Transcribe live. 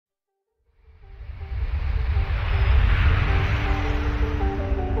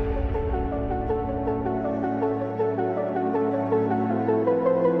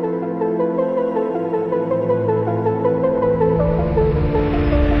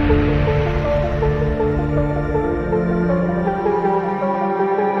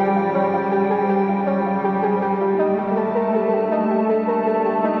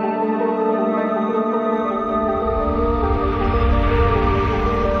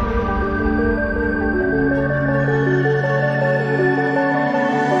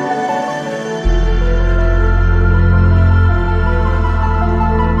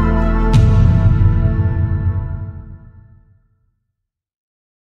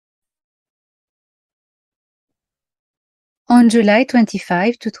On July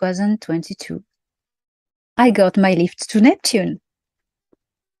 25, 2022, I got my lift to Neptune.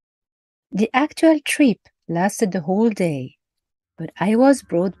 The actual trip lasted the whole day, but I was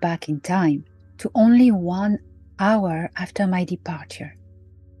brought back in time to only 1 hour after my departure.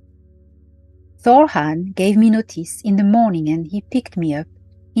 Thorhan gave me notice in the morning and he picked me up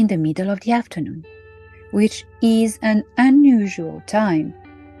in the middle of the afternoon, which is an unusual time.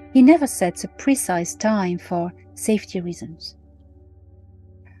 He never sets a precise time for safety reasons.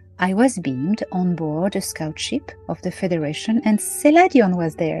 I was beamed on board a scout ship of the Federation and Seladion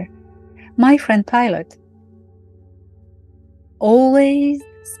was there, my friend pilot. Always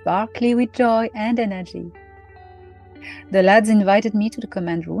sparkly with joy and energy. The lads invited me to the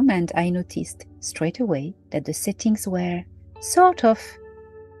command room and I noticed straight away that the settings were sort of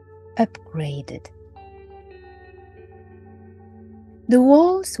upgraded. The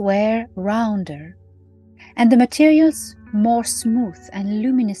walls were rounder and the materials more smooth and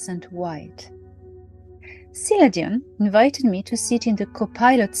luminescent white. Seladion invited me to sit in the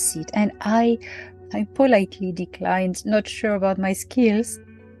co-pilot seat and I politely declined, not sure about my skills.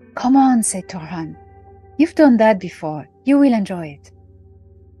 "Come on," said Thorhan. "You've done that before. You will enjoy it."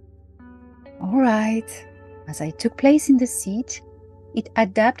 All right. As I took place in the seat, it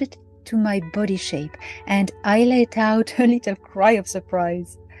adapted to my body shape and I let out a little cry of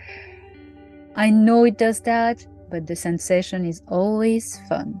surprise. I know it does that, but the sensation is always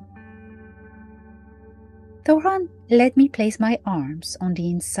fun. Thorhan let me place my arms on the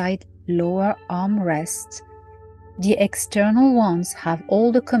inside lower armrests. The external ones have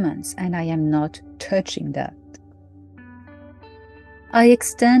all the commands and I am not touching that. I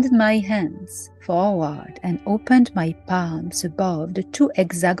extended my hands forward and opened my palms above the 2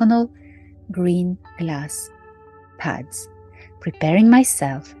 hexagonal green glass pads, preparing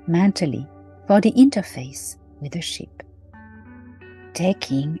myself mentally for the interface with the ship.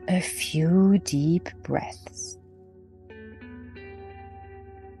 Taking a few deep breaths.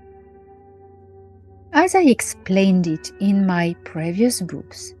 As I explained it in my previous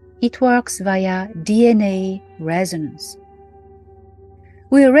books, it works via DNA resonance.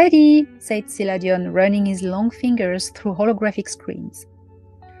 "We're ready," said Seladion, running his long fingers through holographic screens.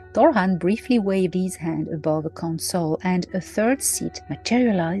 Thorhan briefly waved his hand above a console and a third seat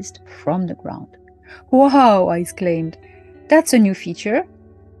materialized from the ground. "Wow!" I exclaimed. "That's a new feature."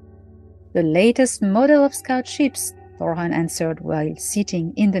 "The latest model of scout ships," Thorhan answered while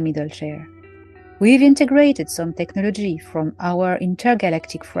sitting in the middle chair. "We've integrated some technology from our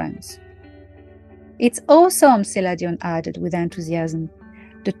intergalactic friends." "It's awesome," Seladion added with enthusiasm.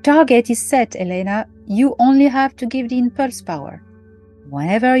 "The target is set, Elena. You only have to give the impulse power.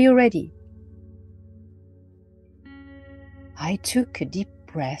 Whenever you're ready." I took a deep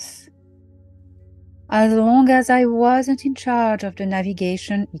breath. As long as I wasn't in charge of the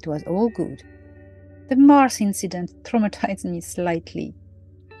navigation, it was all good. The Mars incident traumatized me slightly,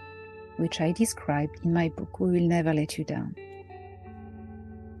 which I described in my book, We Will Never Let You Down.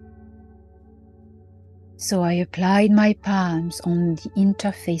 So I applied my palms on the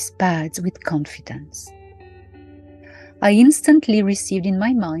interface pads with confidence. I instantly received in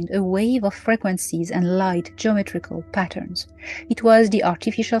my mind a wave of frequencies and light geometrical patterns. It was the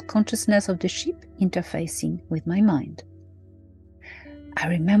artificial consciousness of the ship interfacing with my mind. I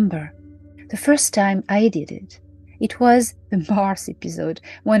remember the first time I did it. It was the Mars episode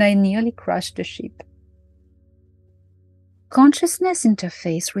when I nearly crashed the ship. Consciousness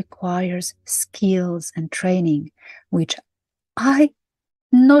interface requires skills and training, which I'm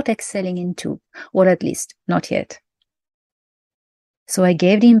not excelling into, or at least not yet. So I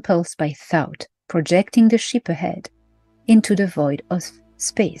gave the impulse by thought, projecting the ship ahead into the void of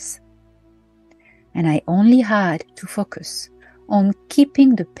space. And I only had to focus on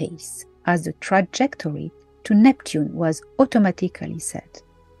keeping the pace as the trajectory to Neptune was automatically set.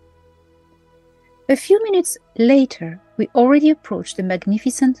 A few minutes later, we already approached the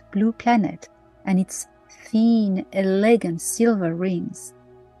magnificent blue planet and its thin, elegant silver rings.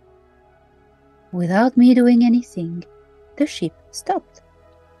 Without me doing anything, the ship stopped.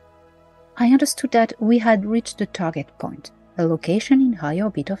 I understood that we had reached the target point, a location in high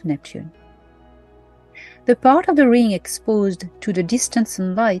orbit of Neptune. The part of the ring exposed to the distant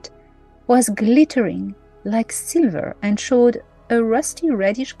sunlight was glittering like silver and showed a rusty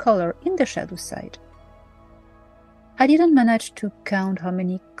reddish color in the shadow side. I didn't manage to count how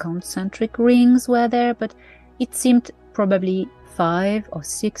many concentric rings were there, but it seemed probably 5 or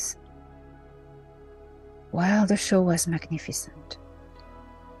 6. Well, the show was magnificent.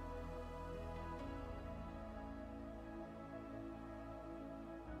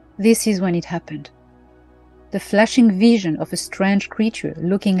 This is when it happened. The flashing vision of a strange creature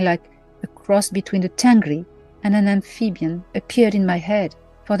looking like a cross between a tangri and an amphibian appeared in my head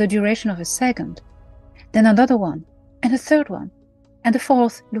for the duration of a second. Then another one, and a third one, and the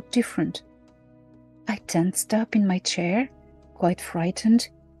fourth looked different. I tensed up in my chair, quite frightened.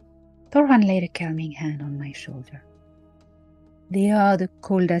 Thorhan laid a calming hand on my shoulder. "They are the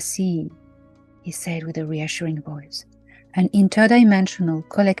Koldasi," he said with a reassuring voice, "an interdimensional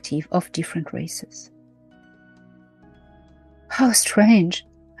collective of different races." "How strange,"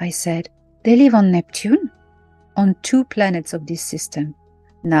 I said. "They live on Neptune?" "On 2 planets of this system,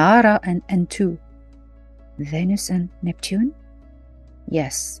 Naara and N2. "Venus and Neptune?"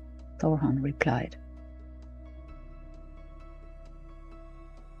 "Yes," Thorhan replied.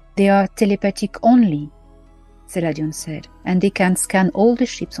 "They are telepathic only," Seladion said, "and they can scan all the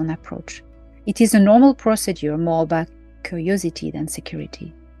ships on approach. It is a normal procedure, more about curiosity than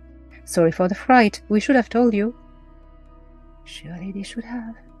security. Sorry for the fright, we should have told you." Surely they should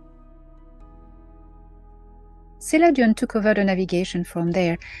have. Seladion took over the navigation from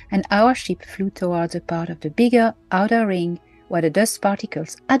there, and our ship flew towards a part of the bigger outer ring where the dust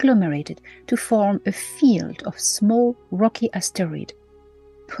particles agglomerated to form a field of small rocky asteroid.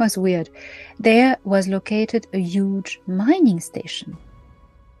 It was weird. There was located a huge mining station.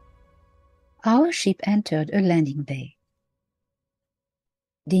 Our ship entered a landing bay.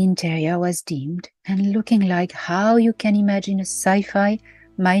 The interior was dimmed and looking like how you can imagine a sci-fi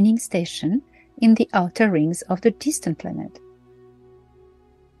mining station in the outer rings of the distant planet.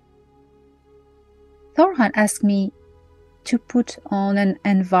 Thorhan asked me to put on an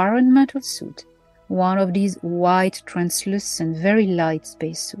environmental suit, one of these white, translucent, very light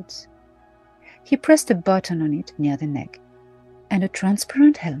spacesuits. He pressed a button on it near the neck, and a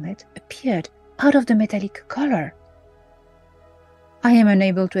transparent helmet appeared out of the metallic color. I am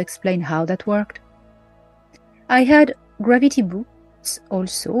unable to explain how that worked. I had gravity boots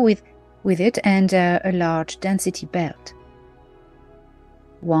also with it and a large density belt.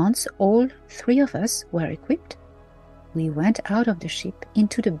 Once all 3 of us were equipped, we went out of the ship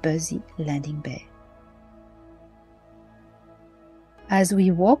into the busy landing bay. As we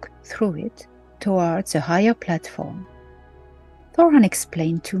walked through it towards a higher platform, Thorhan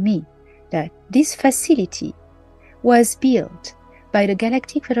explained to me that this facility was built by the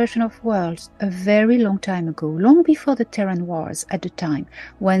Galactic Federation of Worlds a very long time ago, long before the Terran Wars at the time,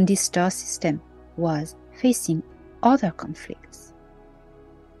 when this star system was facing other conflicts.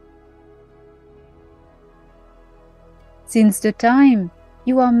 "Since the time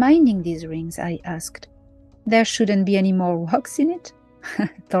you are mining these rings," I asked, "there shouldn't be any more rocks in it?"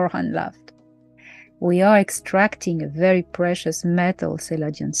 Thorhan laughed. "We are extracting a very precious metal,"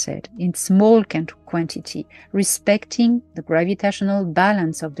 Seladion said, "in small quantity, respecting the gravitational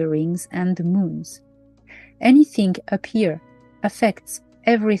balance of the rings and the moons. Anything up here affects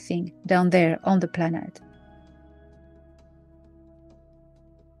everything down there on the planet."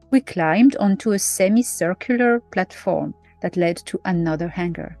 We climbed onto a semicircular platform that led to another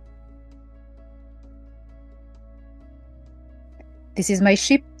hangar. "This is my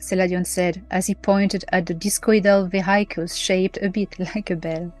ship," Seladion said, as he pointed at the discoidal vehicles shaped a bit like a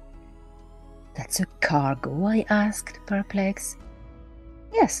bell. "That's a cargo?" I asked, perplexed.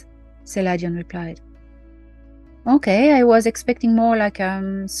 "Yes," Seladion replied. "Okay, I was expecting more like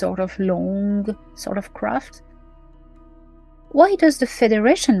sort of long sort of craft." "Why does the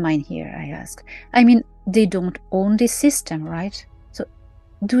Federation mine here?" I asked. "I mean, they don't own this system, right? So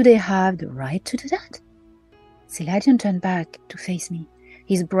do they have the right to do that?" Seladion turned back to face me.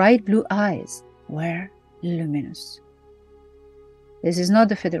 His bright blue eyes were luminous. "This is not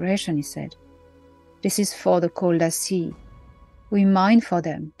the Federation," he said. "This is for the Koldasi. We mine for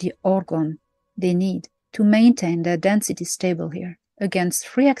them the organ they need to maintain their density stable here, against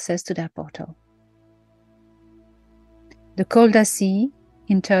free access to their portal." "The Koldasi,"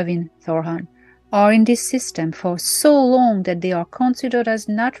 intervened Thorhan, "are in this system for so long that they are considered as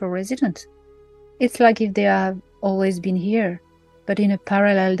natural residents. It's like if they have always been here, but in a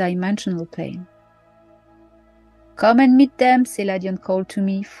parallel dimensional plane." "Come and meet them," Seladion called to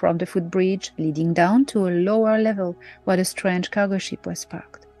me from the footbridge leading down to a lower level where the strange cargo ship was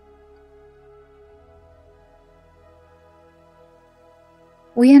parked.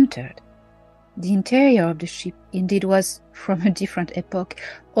 We entered. The interior of the ship indeed was from a different epoch,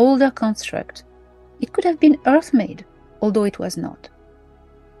 older construct. It could have been Earth-made, although it was not.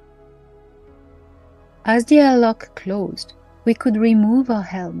 As the airlock closed, we could remove our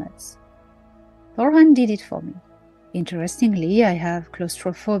helmets. Thorhan did it for me. Interestingly, I have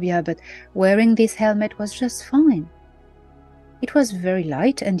claustrophobia, but wearing this helmet was just fine. It was very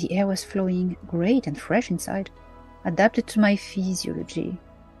light and the air was flowing great and fresh inside, adapted to my physiology.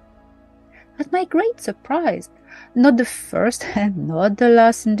 At my great surprise, not the first and not the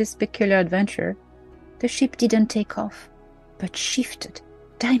last in this peculiar adventure, the ship didn't take off, but shifted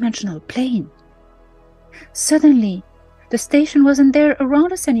dimensional plane. Suddenly, the station wasn't there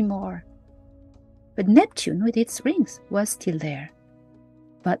around us anymore. But Neptune with its rings was still there.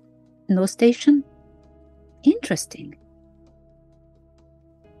 But no station? Interesting.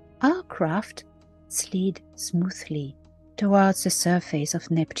 Our craft slid smoothly towards the surface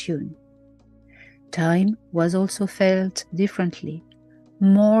of Neptune. Time was also felt differently,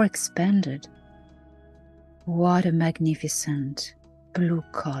 more expanded. What a magnificent blue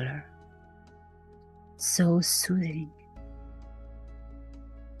color. So soothing.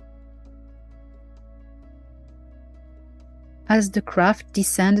 As the craft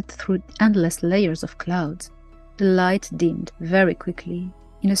descended through endless layers of clouds, the light dimmed very quickly.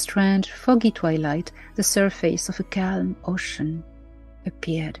 In a strange, foggy twilight, the surface of a calm ocean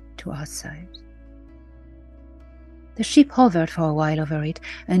appeared to our sight. The ship hovered for a while over it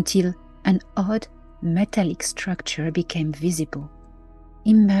until an odd metallic structure became visible,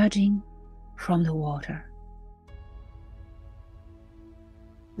 emerging from the water.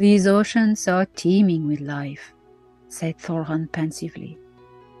 "These oceans are teeming with life," said Thorhan pensively.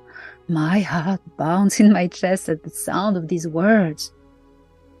 My heart bounds in my chest at the sound of these words.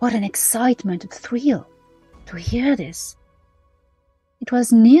 What an excitement and thrill to hear this. It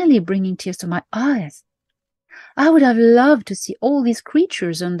was nearly bringing tears to my eyes. I would have loved to see all these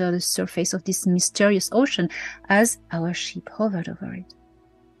creatures under the surface of this mysterious ocean as our ship hovered over it.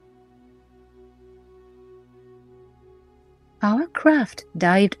 Our craft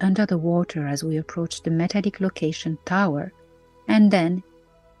dived under the water as we approached the metallic location tower, and then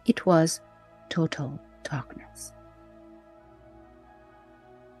it was total darkness.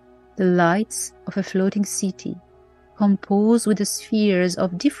 The lights of a floating city, composed with the spheres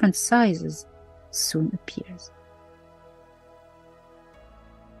of different sizes, soon appears.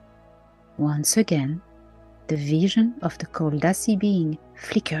 Once again, the vision of the Koldasi being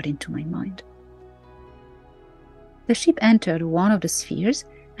flickered into my mind. The ship entered one of the spheres,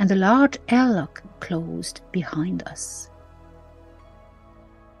 and the large airlock closed behind us.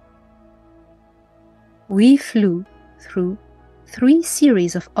 We flew through 3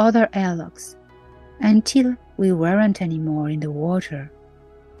 series of other airlocks until we weren't anymore in the water,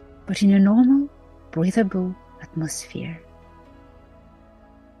 but in a normal, breathable atmosphere.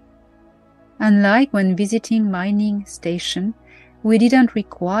 Unlike when visiting mining station, we didn't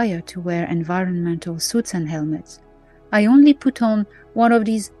require to wear environmental suits and helmets. I only put on one of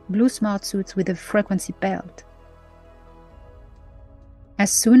these blue smart suits with a frequency belt. As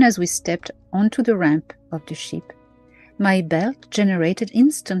soon as we stepped onto the ramp of the ship, my belt generated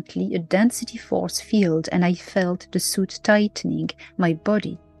instantly a density force field, and I felt the suit tightening my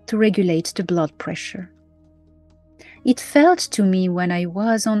body to regulate the blood pressure. It felt to me when I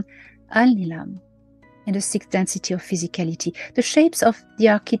was on Al-Nilam, in the 6th density of physicality. The shapes of the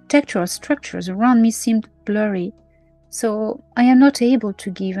architectural structures around me seemed blurry, so I am not able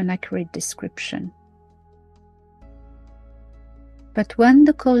to give an accurate description. But when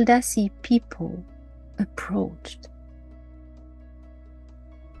the Koldasi people approached,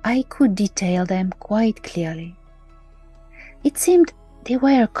 I could detail them quite clearly. It seemed they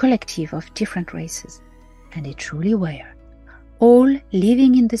were a collective of different races, and they truly were, all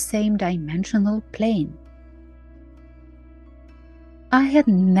living in the same dimensional plane. I had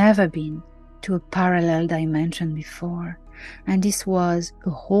never been to a parallel dimension before, and this was a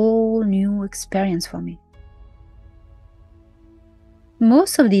whole new experience for me.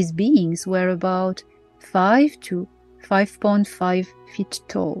 Most of these beings were about 5 to 5.5 feet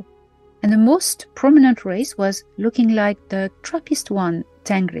tall, and the most prominent race was looking like the Trappist one,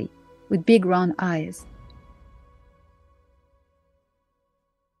 Tengri, with big round eyes.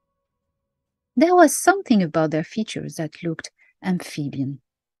 There was something about their features that looked amphibian.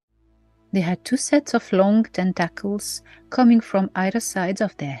 They had 2 sets of long tentacles coming from either sides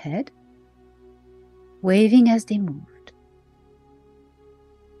of their head, waving as they moved.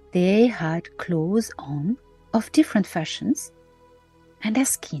 They had clothes on of different fashions, and their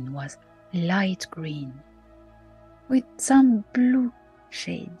skin was light green, with some blue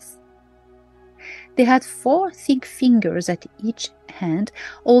shades. They had 4 thick fingers at each hand,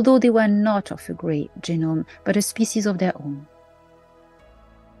 although they were not of a grey genome, but a species of their own.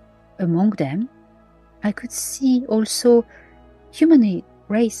 Among them, I could see also humanoid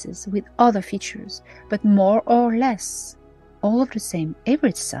races with other features, but more or less all of the same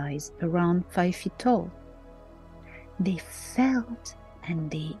average size, around 5 feet tall. They felt and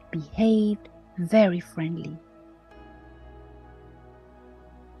they behaved very friendly.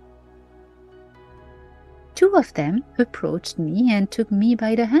 Two of them approached me and took me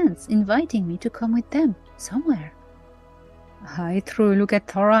by the hands, inviting me to come with them somewhere. I threw a look at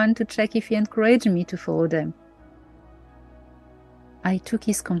Thoran to check if he encouraged me to follow them. I took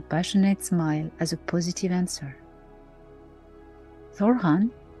his compassionate smile as a positive answer.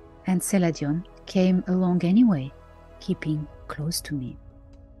 Thorhan and Seladion came along anyway, keeping close to me.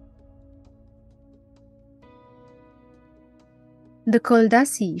 The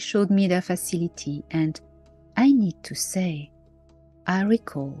Koldasi showed me their facility, and I need to say, I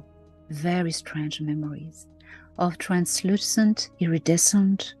recall very strange memories of translucent,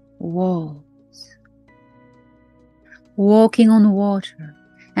 iridescent walls, walking on water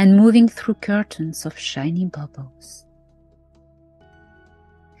and moving through curtains of shiny bubbles.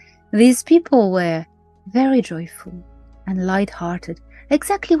 These people were very joyful and light-hearted,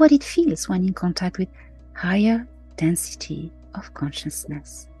 exactly what it feels when in contact with higher density of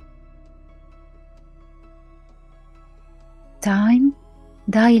consciousness. Time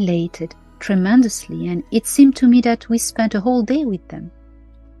dilated tremendously, and it seemed to me that we spent a whole day with them.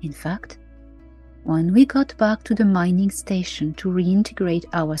 In fact, when we got back to the mining station to reintegrate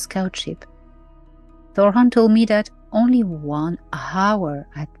our scout ship, Thorhan told me that only 1 hour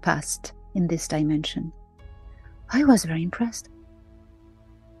had passed in this dimension. I was very impressed.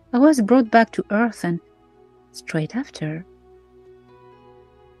 I was brought back to Earth and, straight after,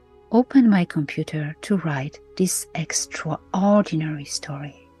 opened my computer to write this extraordinary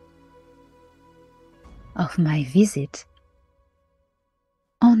story of my visit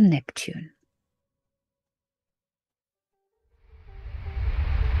on Neptune.